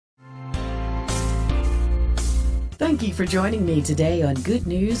Thank you for joining me today on Good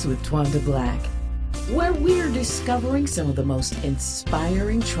News with Twanda Black, where we're discovering some of the most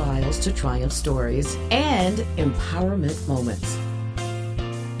inspiring trials to triumph stories and empowerment moments.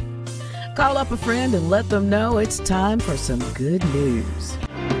 Call up a friend and let them know it's time for some good news.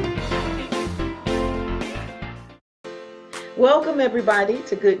 Welcome, everybody,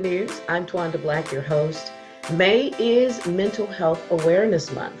 to Good News. I'm Twanda Black, your host. May is Mental Health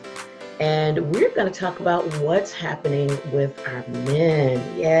Awareness Month, and we're going to talk about what's happening with our men.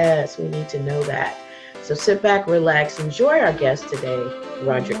 Yes, we need to know that. So sit back, relax, enjoy our guest today,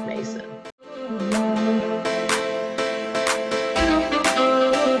 Roderick Mason.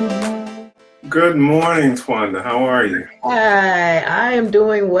 Good morning, Twanda. How are you? Hi, I am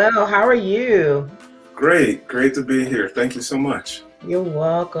doing well. How are you? Great to be here. Thank you so much. You're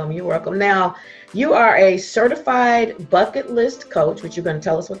welcome. You're welcome. Now, you are a certified bucket list coach, which you're going to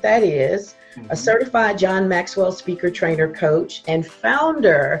tell us what that is, a certified John Maxwell speaker, trainer, coach, and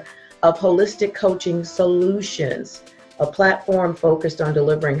founder of Holistic Coaching Solutions, a platform focused on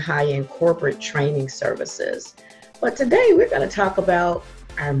delivering high-end corporate training services. But today we're going to talk about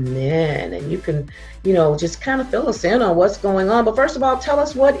our men, and you can, just kind of fill us in on what's going on. But first of all, tell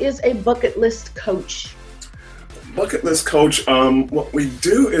us, what is a bucket list coach? Bucket list coach, what we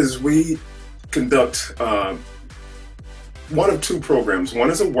do is we conduct one of two programs. One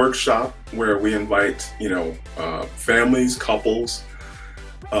is a workshop where we invite, families, couples,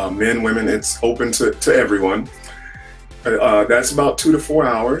 men, women. It's open to everyone. That's about 2 to 4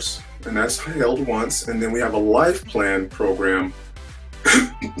 hours, and that's held once. And then we have a life plan program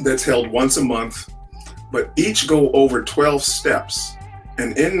that's held once a month, but each go over 12 steps.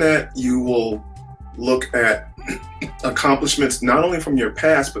 And in that, you will look at accomplishments, not only from your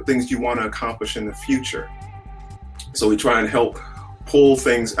past, but things you want to accomplish in the future. So we try and help pull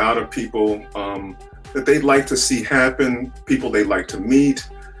things out of people that they'd like to see happen, people they'd like to meet,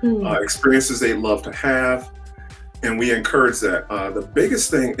 experiences they'd love to have. And we encourage that. The biggest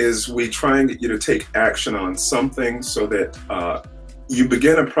thing is we try and get you to take action on something so that you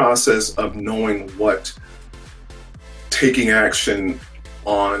begin a process of knowing what taking action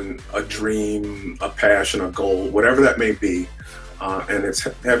on a dream, a passion, a goal, whatever that may be. And it's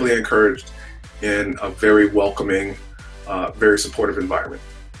heavily encouraged in a very welcoming, very supportive environment.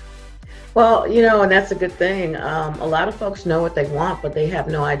 Well, and that's a good thing. A lot of folks know what they want, but they have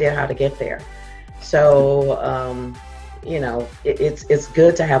no idea how to get there. So, it's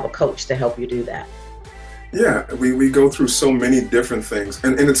good to have a coach to help you do that. Yeah, we go through so many different things,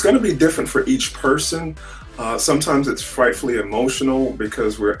 and it's going to be different for each person. Sometimes it's frightfully emotional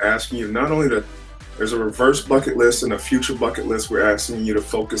because we're asking you not only there's a reverse bucket list and a future bucket list. We're asking you to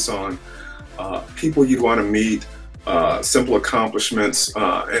focus on people you'd want to meet, simple accomplishments,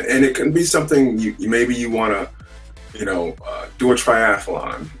 and it can be something maybe you want to, do a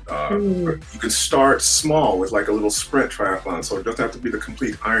triathlon. You can start small with like a little sprint triathlon, so it doesn't have to be the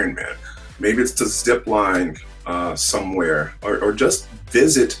complete Ironman. Maybe it's to zip line somewhere or just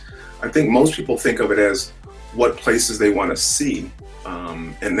visit. I think most people think of it as what places they want to see.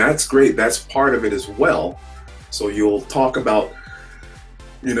 And that's great. That's part of it as well. So you'll talk about,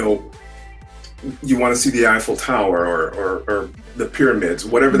 you want to see the Eiffel Tower or the pyramids,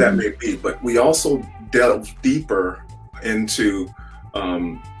 whatever that may be. But we also delve deeper into,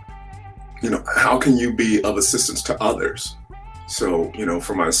 how can you be of assistance to others? So,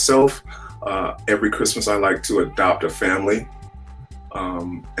 for myself, every Christmas I like to adopt a family,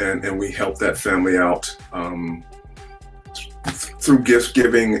 and we help that family out through gift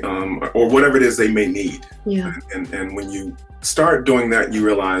giving or whatever it is they may need. Yeah. And when you start doing that, you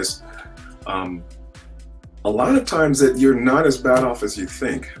realize a lot of times that you're not as bad off as you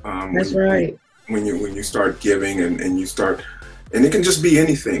think. That's right. When you start giving and you start, and it can just be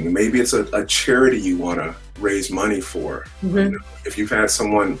anything. Maybe it's a charity you want to raise money for. If you've had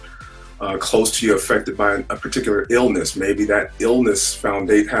someone close to you affected by a particular illness, maybe that illness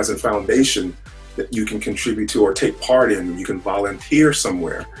has a foundation that you can contribute to or take part in. You can volunteer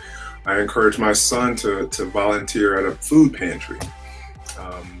somewhere. I encourage my son to volunteer at a food pantry.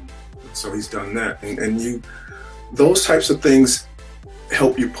 So he's done that. And those types of things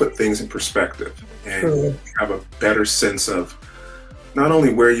help you put things in perspective and you have a better sense of not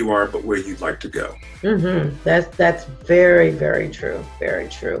only where you are, but where you'd like to go. That's very, very true. Very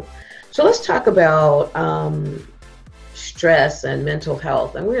true. So let's talk about stress and mental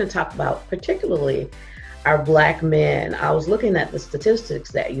health. And we're going to talk about particularly our Black men. I was looking at the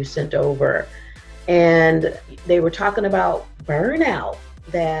statistics that you sent over, and they were talking about burnout,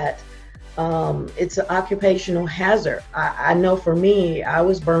 that it's an occupational hazard. I know for me, I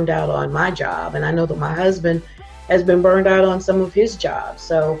was burned out on my job, and I know that my husband has been burned out on some of his jobs.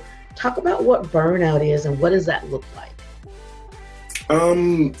 So talk about what burnout is and what does that look like?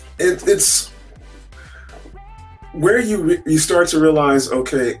 It's where you start to realize,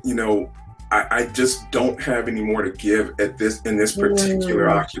 okay, I just don't have any more to give in this particular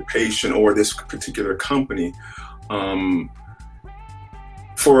occupation or this particular company.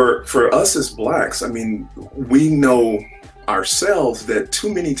 For us as Blacks, I mean, we know ourselves that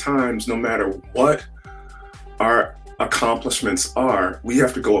too many times, no matter what our accomplishments are, we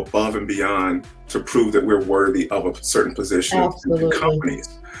have to go above and beyond to prove that we're worthy of a certain position in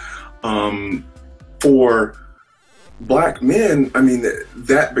companies. For Black men, I mean,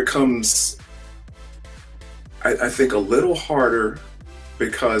 that becomes, I think, a little harder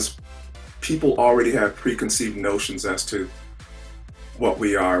because people already have preconceived notions as to what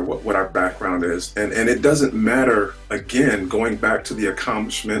we are, what our background is. And it doesn't matter, again, going back to the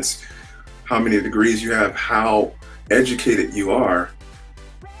accomplishments, how many degrees you have, how educated you are,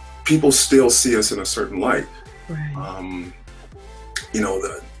 people still see us in a certain light. Right.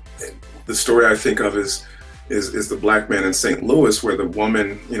 The story I think of is the Black man in St. Louis, where the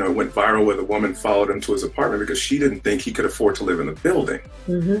woman, it went viral, where the woman followed him to his apartment because she didn't think he could afford to live in the building.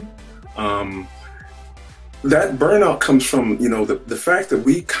 Mm-hmm. That burnout comes from, the fact that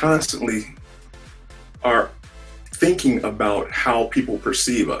we constantly are thinking about how people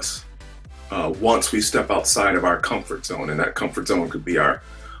perceive us once we step outside of our comfort zone. And that comfort zone could be our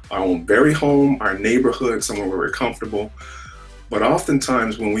own very home, our neighborhood, somewhere where we're comfortable. But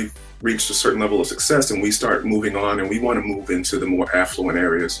oftentimes when we've reached a certain level of success and we start moving on and we want to move into the more affluent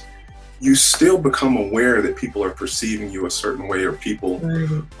areas, you still become aware that people are perceiving you a certain way, or people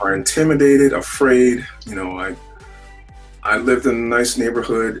are intimidated, afraid. I lived in a nice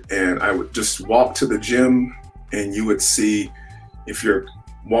neighborhood and I would just walk to the gym and you would see, if you're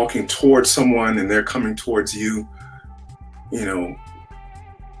walking towards someone and they're coming towards you,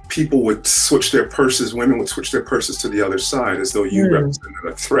 people would switch their purses, women would switch their purses to the other side as though you represented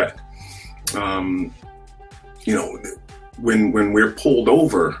a threat. When we're pulled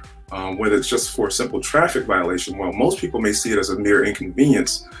over, whether it's just for a simple traffic violation, while most people may see it as a mere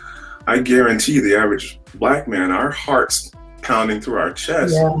inconvenience, I guarantee you the average Black man, our hearts pounding through our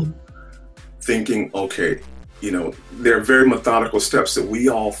chest, thinking, okay, there are very methodical steps that we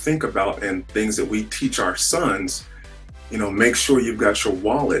all think about and things that we teach our sons. Make sure you've got your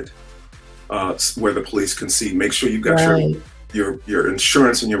wallet where the police can see. Make sure you've got your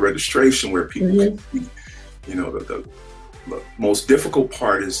insurance and your registration where people can see. The most difficult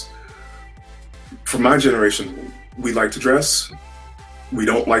part is, for my generation, we like to dress. We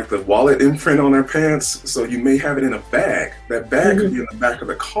don't like the wallet imprint on our pants, so you may have it in a bag. That bag could be in the back of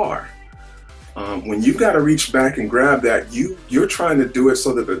the car. When you've got to reach back and grab that, you're trying to do it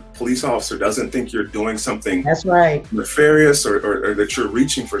so that the police officer doesn't think you're doing something nefarious or that you're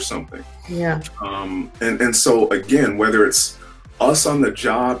reaching for something. Yeah. And so again, whether it's us on the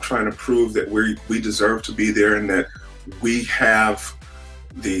job trying to prove that we deserve to be there and that we have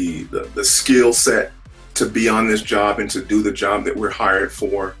the skill set to be on this job and to do the job that we're hired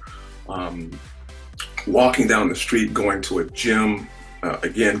for, walking down the street, going to a gym,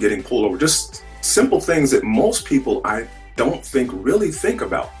 again, getting pulled over, just simple things that most people, I don't think, really think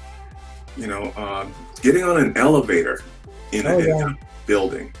about. Getting on an elevator in a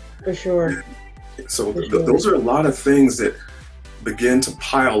building. For sure. So those are a lot of things that begin to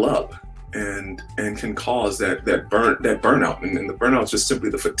pile up and can cause that burnout. And the burnout is just simply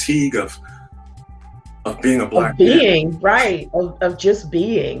the fatigue of being a Black man. Of just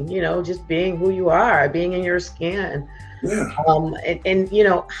being, just being who you are, being in your skin. Yeah. And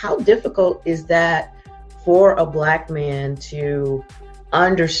how difficult is that for a Black man to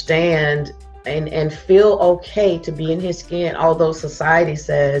understand and feel okay to be in his skin, although society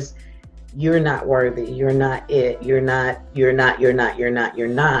says you're not worthy, you're not it, you're not.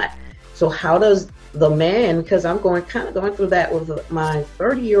 So how does the man, because I'm going through that with my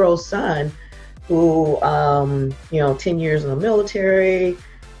 30-year-old son who, 10 years in the military,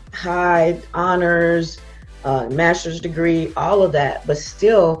 high honors, master's degree, all of that, but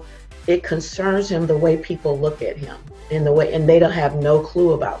still it concerns him the way people look at him and they don't have no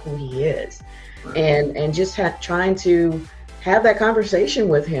clue about who he is. Right. And just trying to have that conversation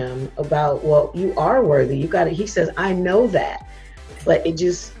with him about, well, you are worthy. He says, I know that, but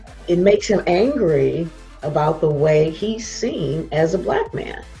it makes him angry about the way he's seen as a Black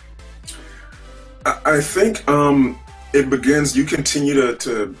man. I think it begins, you continue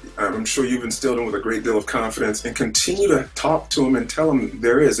to I'm sure you've instilled him with a great deal of confidence, and continue to talk to him and tell him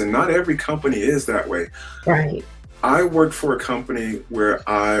there is, and not every company is that way. Right. I worked for a company where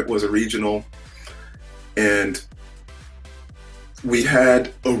I was a regional, and we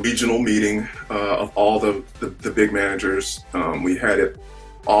had a regional meeting of all the big managers. We had it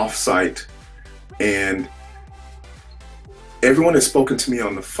off-site, and everyone had spoken to me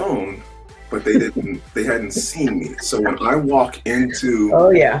on the phone, but they hadn't seen me. So when I walk into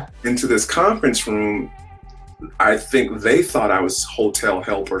into this conference room, I think they thought I was hotel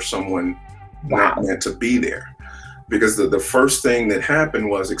help or someone not meant to be there. Because the first thing that happened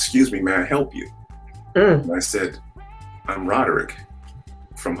was, "Excuse me, may I help you?" And I said, "I'm Roderick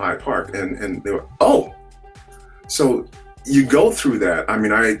from Hyde Park." And they were, "Oh." So you go through that. I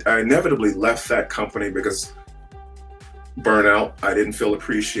mean, I inevitably left that company because burnout. I didn't feel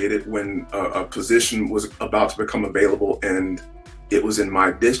appreciated when a position was about to become available and it was in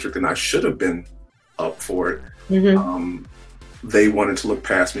my district and I should have been up for it. They wanted to look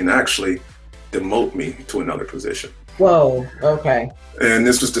past me and actually demote me to another position. Whoa, okay. And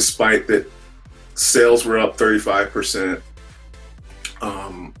this was despite that sales were up 35%.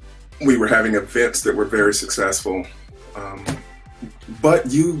 We were having events that were very successful.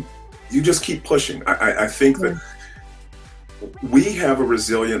 But you just keep pushing. I think that we have a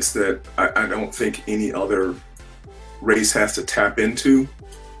resilience that I don't think any other race has to tap into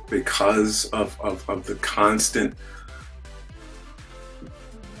because of the constant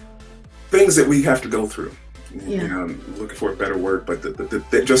things that we have to go through. You know, I'm looking for a better word, but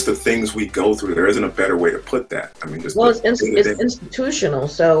just the things we go through, there isn't a better way to put that. I mean, just it's institutional,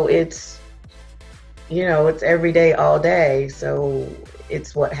 so it's, you know, it's every day, all day. So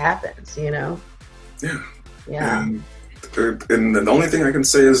it's what happens, you know? Yeah. And the only thing I can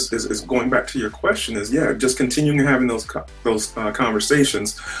say is going back to your question is, just continuing having those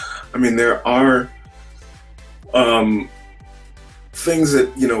conversations. I mean, there are things that,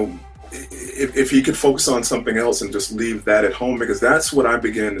 you know, if he could focus on something else and just leave that at home, because that's what I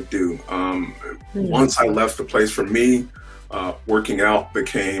began to do. Once I left the place, for me, working out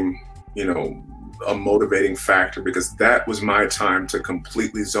became, you know, a motivating factor, because that was my time to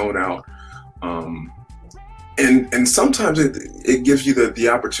completely zone out. And sometimes it gives you the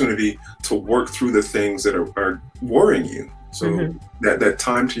opportunity to work through the things that are worrying you. So that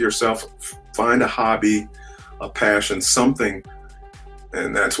time to yourself, find a hobby, a passion, something.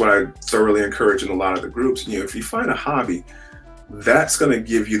 And that's what I thoroughly encourage in a lot of the groups. You know, if you find a hobby, that's going to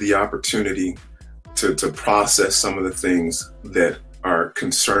give you the opportunity to process some of the things that are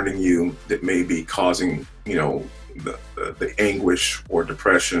concerning you, that may be causing, you know, the anguish or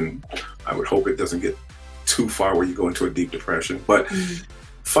depression. I would hope it doesn't get too far where you go into a deep depression, but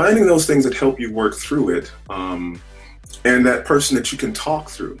finding those things that help you work through it, and that person that you can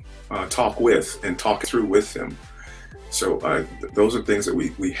talk with and talk through with them. So those are things that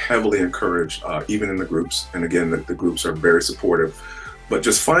we heavily encourage, even in the groups. And again, the groups are very supportive, but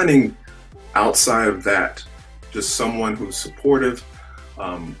just finding outside of that, just someone who's supportive,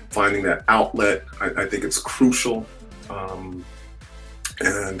 finding that outlet, I think it's crucial.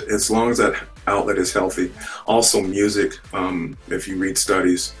 And as long as that outlet is healthy, also music, if you read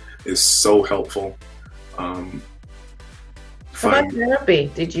studies, is so helpful. How about therapy?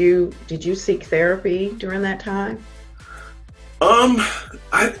 Did you seek therapy during that time?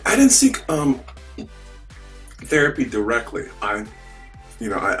 I didn't seek therapy directly. I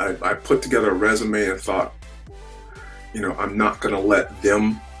put together a resume and thought, you know, I'm not going to let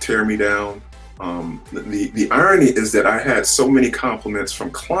them tear me down. The irony is that I had so many compliments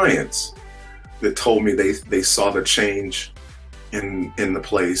from clients that told me they saw the change in the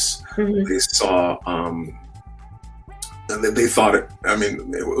place. They saw, and they thought it. I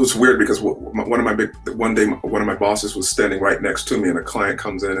mean, it was weird because one day one of my bosses was standing right next to me, and a client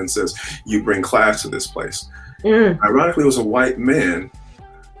comes in and says, "You bring class to this place." Ironically, it was a white man,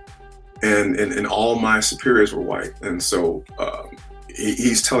 and all my superiors were white, and so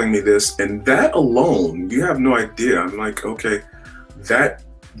he's telling me this, and that alone, you have no idea. I'm like, okay, that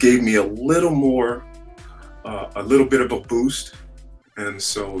gave me a little more, a little bit of a boost, and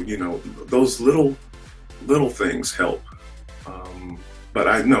so, you know, those little things help. But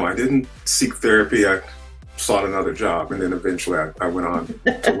I didn't seek therapy. I sought another job, and then eventually I went on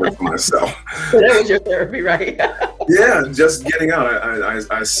to work for myself. So that was your therapy, right? Yeah, just getting out.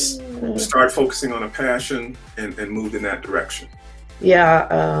 I started focusing on a passion and moved in that direction.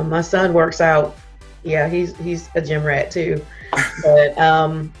 Yeah, my son works out. Yeah, he's a gym rat too. But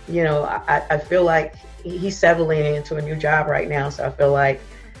you know, I feel like he's settling into a new job right now. So I feel like,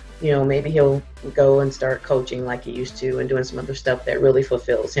 you know, maybe he'll go and start coaching like he used to and doing some other stuff that really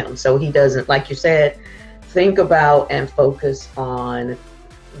fulfills him. So he doesn't, like you said, think about and focus on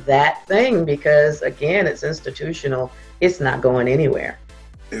that thing, because again, it's institutional. It's not going anywhere.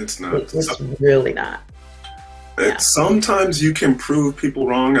 It's not. It's really not. Yeah. Sometimes you can prove people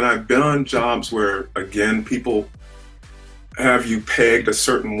wrong, and I've been on jobs where, again, people have you pegged a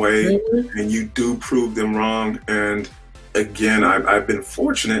certain way, and you do prove them wrong. And again, I've been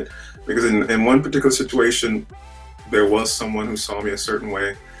fortunate because in one particular situation, there was someone who saw me a certain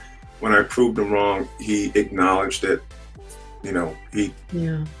way. When I proved him wrong, he acknowledged it. You know,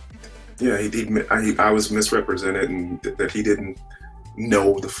 I was misrepresented, and that he didn't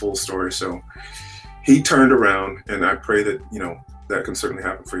know the full story. So he turned around, and I pray that, you know, that can certainly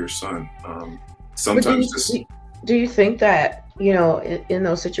happen for your son. Sometimes do you think that, you know, in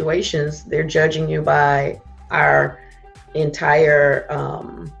those situations, they're judging you by our entire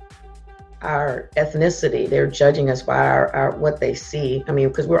our ethnicity? They're judging us by our what they see. I mean,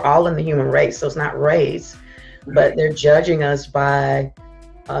 because we're all in the human race, so it's not race, but they're judging us by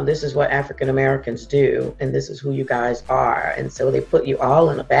this is what African Americans do, and this is who you guys are. And so they put you all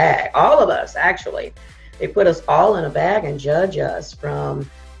in a bag. All of us, actually, they put us all in a bag and judge us from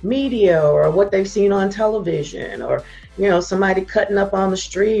media or what they've seen on television, or, you know, somebody cutting up on the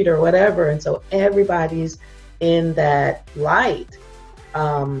street or whatever. And so everybody's in that light.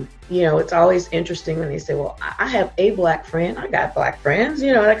 You know, it's always interesting when they say, well, I have a black friend, I got black friends,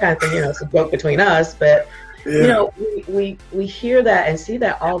 you know, that kind of thing. You know, it's a joke between us, but you know, we hear that and see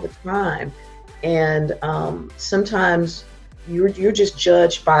that all the time. And sometimes you're just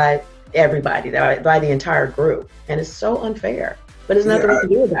judged by everybody, by the entire group, and it's so unfair. But there's nothing we can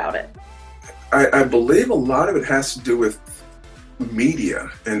do about it. I believe a lot of it has to do with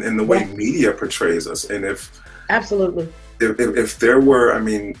media and the way media portrays us. And Absolutely. If there were, I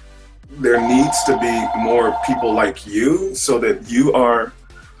mean, there needs to be more people like you, so that you are,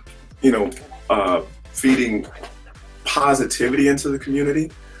 you know, feeding positivity into the community.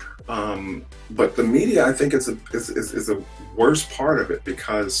 But the media, I think, is a worst part of it,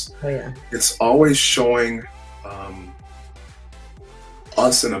 because it's always showing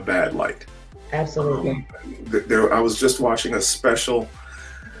us in a bad light. Absolutely. I was just watching a special.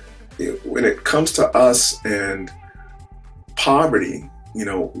 When it comes to us and poverty, you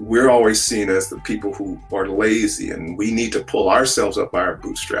know, we're always seen as the people who are lazy, and we need to pull ourselves up by our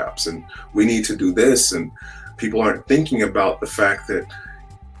bootstraps, and we need to do this. And people aren't thinking about the fact that,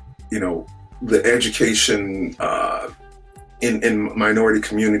 you know, the education in minority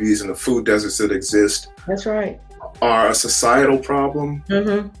communities and the food deserts that exist. That's right. Are a societal problem,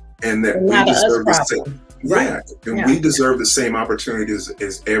 and that we deserve the same. We deserve the same opportunities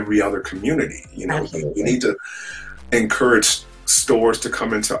as every other community. You know, we need to encourage stores to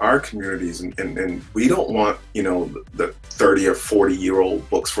come into our communities, and we don't want, you know, the 30 or 40-year-old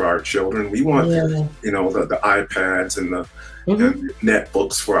books for our children. We want, you know, the iPads and the net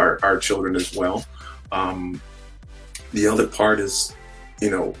books for our children as well. The other part is,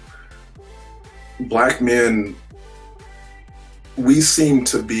 you know, Black men, we seem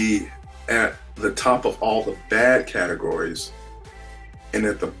to be at the top of all the bad categories and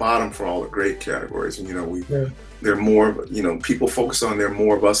at the bottom for all the great categories. And, you know, they're more, you know, people focus on, there are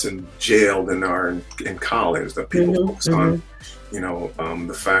more of us in jail than are in college. That people focus on, you know,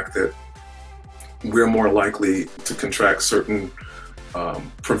 the fact that we're more likely to contract certain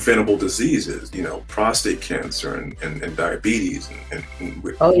preventable diseases, you know, prostate cancer and diabetes. And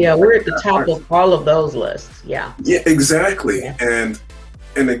we're at the top of all of those lists. Yeah, exactly. And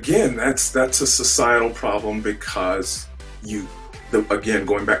again, that's a societal problem, because again,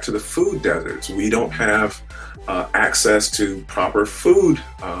 going back to the food deserts, we don't have access to proper food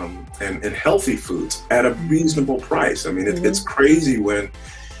and healthy foods at a reasonable price. I mean, it's crazy when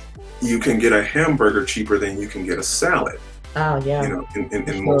you can get a hamburger cheaper than you can get a salad. Oh yeah. You know,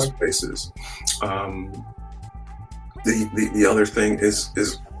 in most places. The other thing is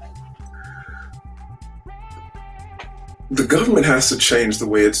the government has to change the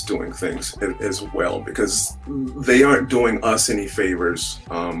way it's doing things as well, because they aren't doing us any favors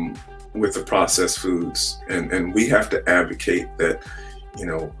with the processed foods, and we have to advocate that, you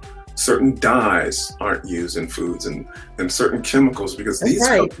know, certain dyes aren't used in foods and certain chemicals, because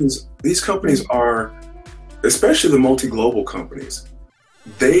these companies are, especially the multi-global companies,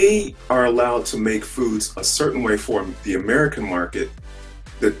 they are allowed to make foods a certain way for the American market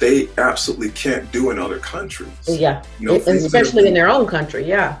that they absolutely can't do in other countries. Yeah, you know, especially in their own country.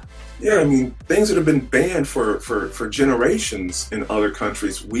 Yeah, I mean, things that have been banned for generations in other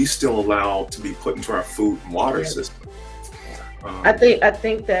countries, we still allow to be put into our food and water system. I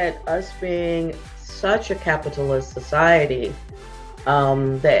think that us being such a capitalist society,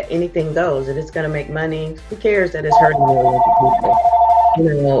 that anything goes, that it's going to make money. Who cares that it's hurting millions of people? You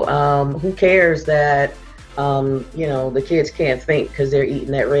know, who cares that the kids can't think because they're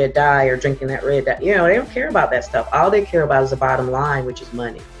eating that red dye or drinking that red dye. They don't care about that stuff. All they care about is the bottom line, which is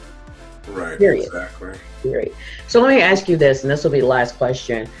money. Right. Period. Exactly. Period. So let me ask you this, and this will be the last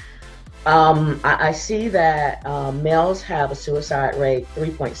question. I see that males have a suicide rate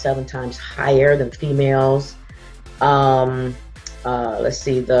 3.7 times higher than females. Let's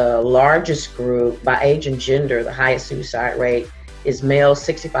see, the largest group by age and gender, the highest suicide rate is males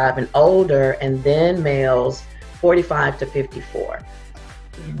 65 and older, and then males 45 to 54.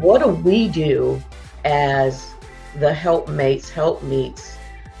 What do we do as the helpmates, helpmeets,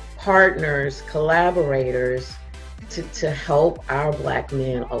 partners, collaborators to help our Black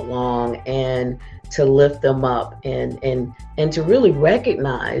men along and to lift them up and to really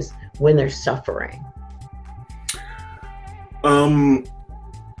recognize when they're suffering?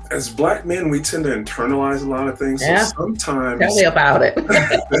 As Black men, we tend to internalize a lot of things. Yeah. So sometimes, tell me about it.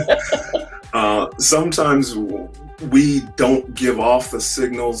 Sometimes we don't give off the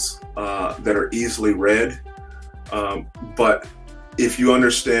signals that are easily read. But if you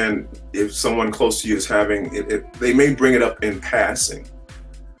understand, if someone close to you is having it, they may bring it up in passing.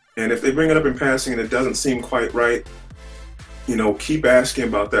 And if they bring it up in passing and it doesn't seem quite right, keep asking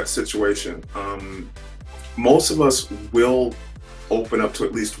about that situation. Most of us will open up to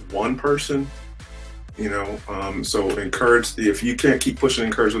at least one person, so encourage, if you can't keep pushing,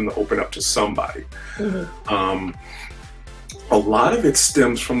 encourage them to open up to somebody. Mm-hmm. A lot of it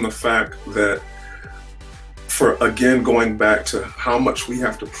stems from the fact that, going back to how much we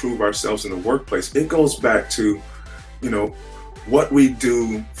have to prove ourselves in the workplace, it goes back to, what we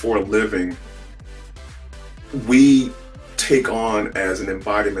do for a living, we take on as an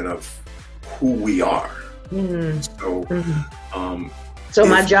embodiment of who we are. Mm-hmm. So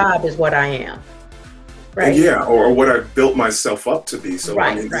my job is what I am, right? Yeah, or what I built myself up to be. So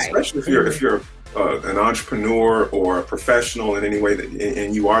right, especially if you're an entrepreneur or a professional in any way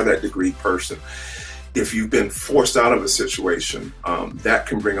and you are that degreed person, if you've been forced out of a situation, that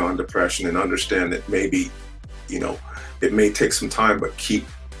can bring on depression. And understand that maybe, it may take some time, but keep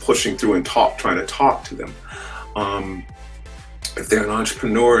pushing through and trying to talk to them. If they're an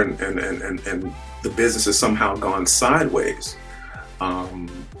entrepreneur and the business has somehow gone sideways,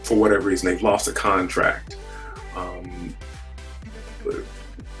 for whatever reason, they've lost a contract.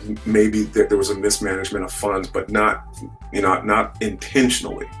 Maybe there was a mismanagement of funds, but not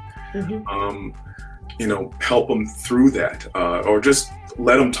intentionally. Mm-hmm. Help them through that, or just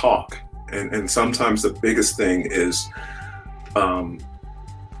let them talk. And sometimes the biggest thing is,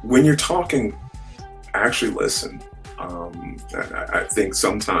 when you're talking, actually listen. I think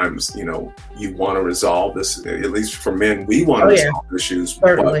sometimes, you want to resolve this, at least for men, we want to resolve issues,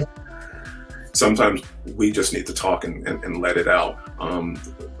 certainly. But sometimes we just need to talk and let it out.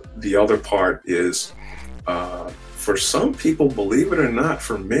 The other part is, for some people, believe it or not,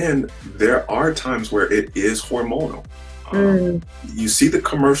 for men, there are times where it is hormonal. You see the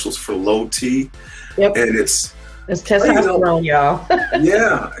commercials for Low T, yep. And it's testosterone, y'all.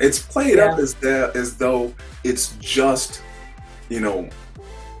 Yeah, it's played up as though it's just,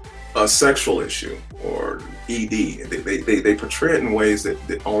 a sexual issue or ED. They portray it in ways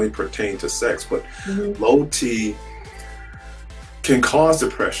that only pertain to sex, but mm-hmm. Low T can cause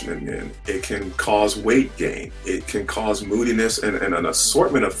depression in men. It can cause weight gain. It can cause moodiness and an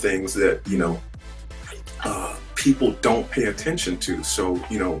assortment of things that, people don't pay attention to. So,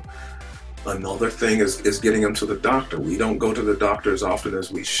 another thing is getting him to the doctor. We don't go to the doctor as often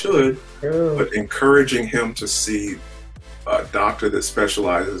as we should, but encouraging him to see a doctor that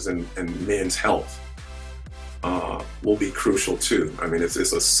specializes in men's health will be crucial too. I mean, it's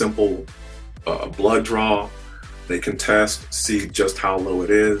a simple blood draw. They can test, see just how low it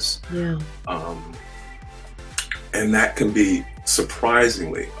is. Yeah. And that can be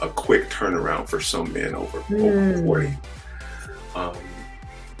surprisingly a quick turnaround for some men over 40.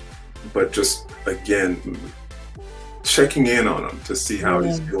 But just, again, checking in on him to see how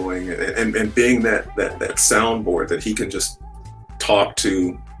he's doing and being that soundboard that he can just talk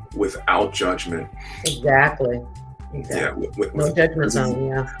to without judgment. Exactly. Yeah, no judgment zone,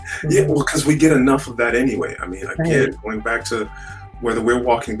 Yeah, well, because we get enough of that anyway. I mean, again, going back to whether we're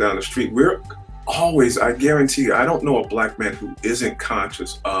walking down the street, we're always, I guarantee you, I don't know a Black man who isn't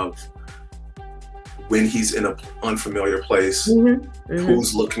conscious of when he's in an unfamiliar place,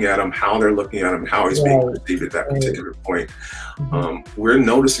 who's looking at him, how they're looking at him, how he's being perceived at that particular point. We're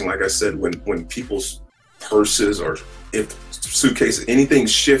noticing, like I said, when people's purses or if suitcases,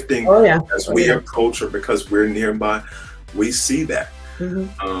 anything's shifting as we approach or because we're nearby, we see that.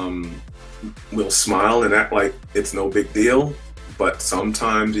 We'll smile and act like it's no big deal, But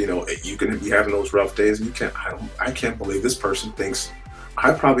sometimes, you know, you can be having those rough days, and I can't believe this person thinks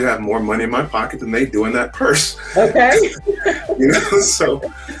I probably have more money in my pocket than they do in that purse. Okay. You know, so,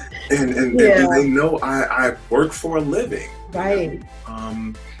 and they know I work for a living. Right.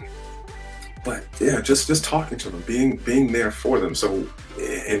 But yeah, just talking to them, being there for them. So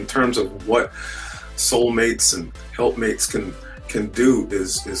in terms of what soulmates and helpmates can do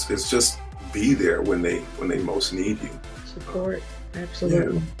is just be there when they most need you. Support.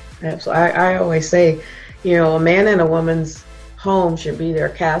 Absolutely. Yeah. Absolutely. I always say, you know, a man and a woman's home should be their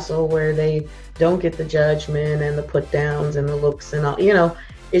castle, where they don't get the judgment and the put downs and the looks and all. You know,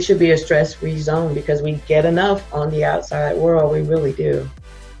 it should be a stress-free zone, because we get enough on the outside world. We really do.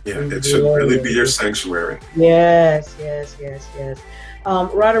 Yeah, it should really be your sanctuary. Yes.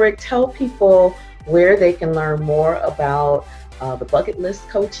 Roderick, tell people where they can learn more about the bucket list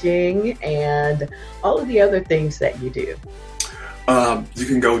coaching and all of the other things that you do. You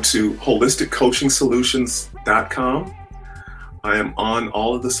can go to holisticcoachingsolutions.com. I am on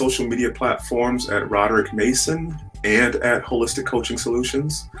all of the social media platforms at Roderick Mason and at Holistic Coaching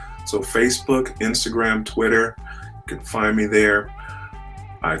Solutions. So Facebook, Instagram, Twitter, you can find me there.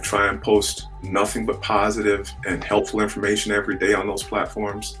 I try and post nothing but positive and helpful information every day on those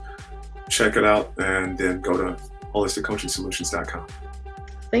platforms. Check it out, and then go to holisticcoachingsolutions.com.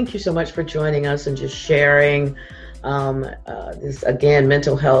 Thank you so much for joining us and just sharing. This again,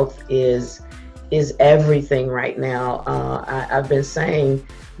 mental health is everything right now. I've been saying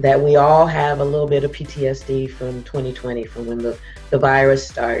that we all have a little bit of PTSD from 2020, from when the virus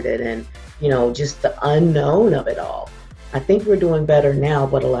started, and you know, just the unknown of it all. I think we're doing better now,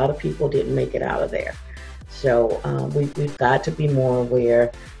 but a lot of people didn't make it out of there. So we've got to be more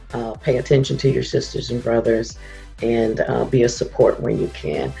aware, pay attention to your sisters and brothers, and be a support when you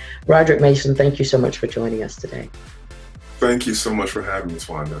can. Roderick Mason, thank you so much for joining us today. Thank you so much for having me,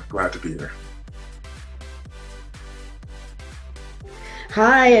 Wanda. Glad to be here.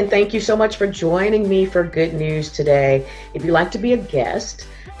 Hi, and thank you so much for joining me for Good News today. If you'd like to be a guest,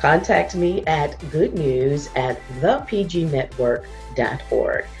 contact me at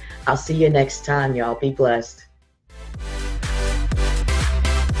goodnews@thepgnetwork.org. I'll see you next time, y'all. Be blessed.